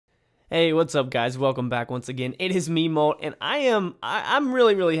Hey, what's up, guys? Welcome back once again. It is me, Molt, and I'm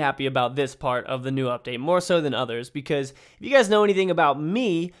really happy about this part of the new update, more so than others, because if you guys know anything about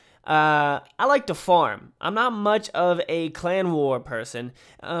me, I like to farm. I'm not much of a clan war person,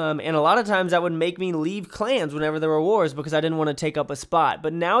 and a lot of times that would make me leave clans whenever there were wars because I didn't want to take up a spot.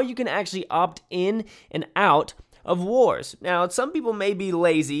 But now you can actually opt in and out of wars. Now, some people may be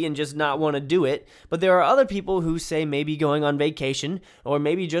lazy and just not want to do it, but there are other people who say maybe going on vacation or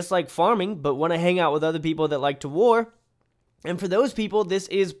maybe just like farming but want to hang out with other people that like to war. And for those people, this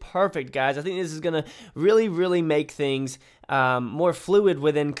is perfect, guys. I think this is going to really make things more fluid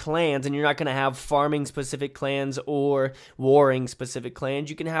within clans, and you're not going to have farming-specific clans or warring-specific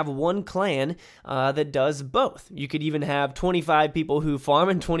clans. You can have one clan that does both. You could even have 25 people who farm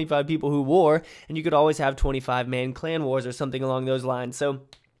and 25 people who war, and you could always have 25-man clan wars or something along those lines. So,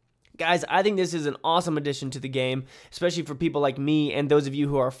 guys, I think this is an awesome addition to the game, especially for people like me and those of you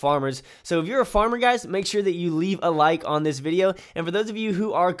who are farmers. So if you're a farmer, guys, make sure that you leave a like on this video. And for those of you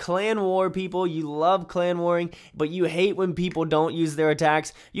who are clan war people, you love clan warring, but you hate when people don't use their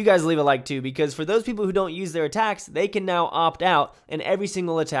attacks, you guys leave a like too, because for those people who don't use their attacks, they can now opt out, and every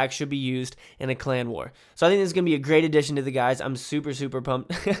single attack should be used in a clan war. So I think this is going to be a great addition to the guys. I'm super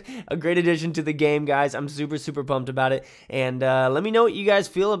pumped. A great addition to the game, guys. I'm super pumped about it. And let me know what you guys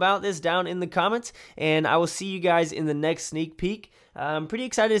feel about this down in the comments, and I will see you guys in the next sneak peek. I'm pretty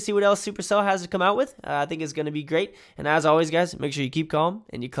excited to see what else Supercell has to come out with. I think it's going to be great, and as always, guys, make sure you keep calm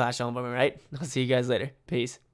and you clash on them, right? I'll see you guys later. Peace.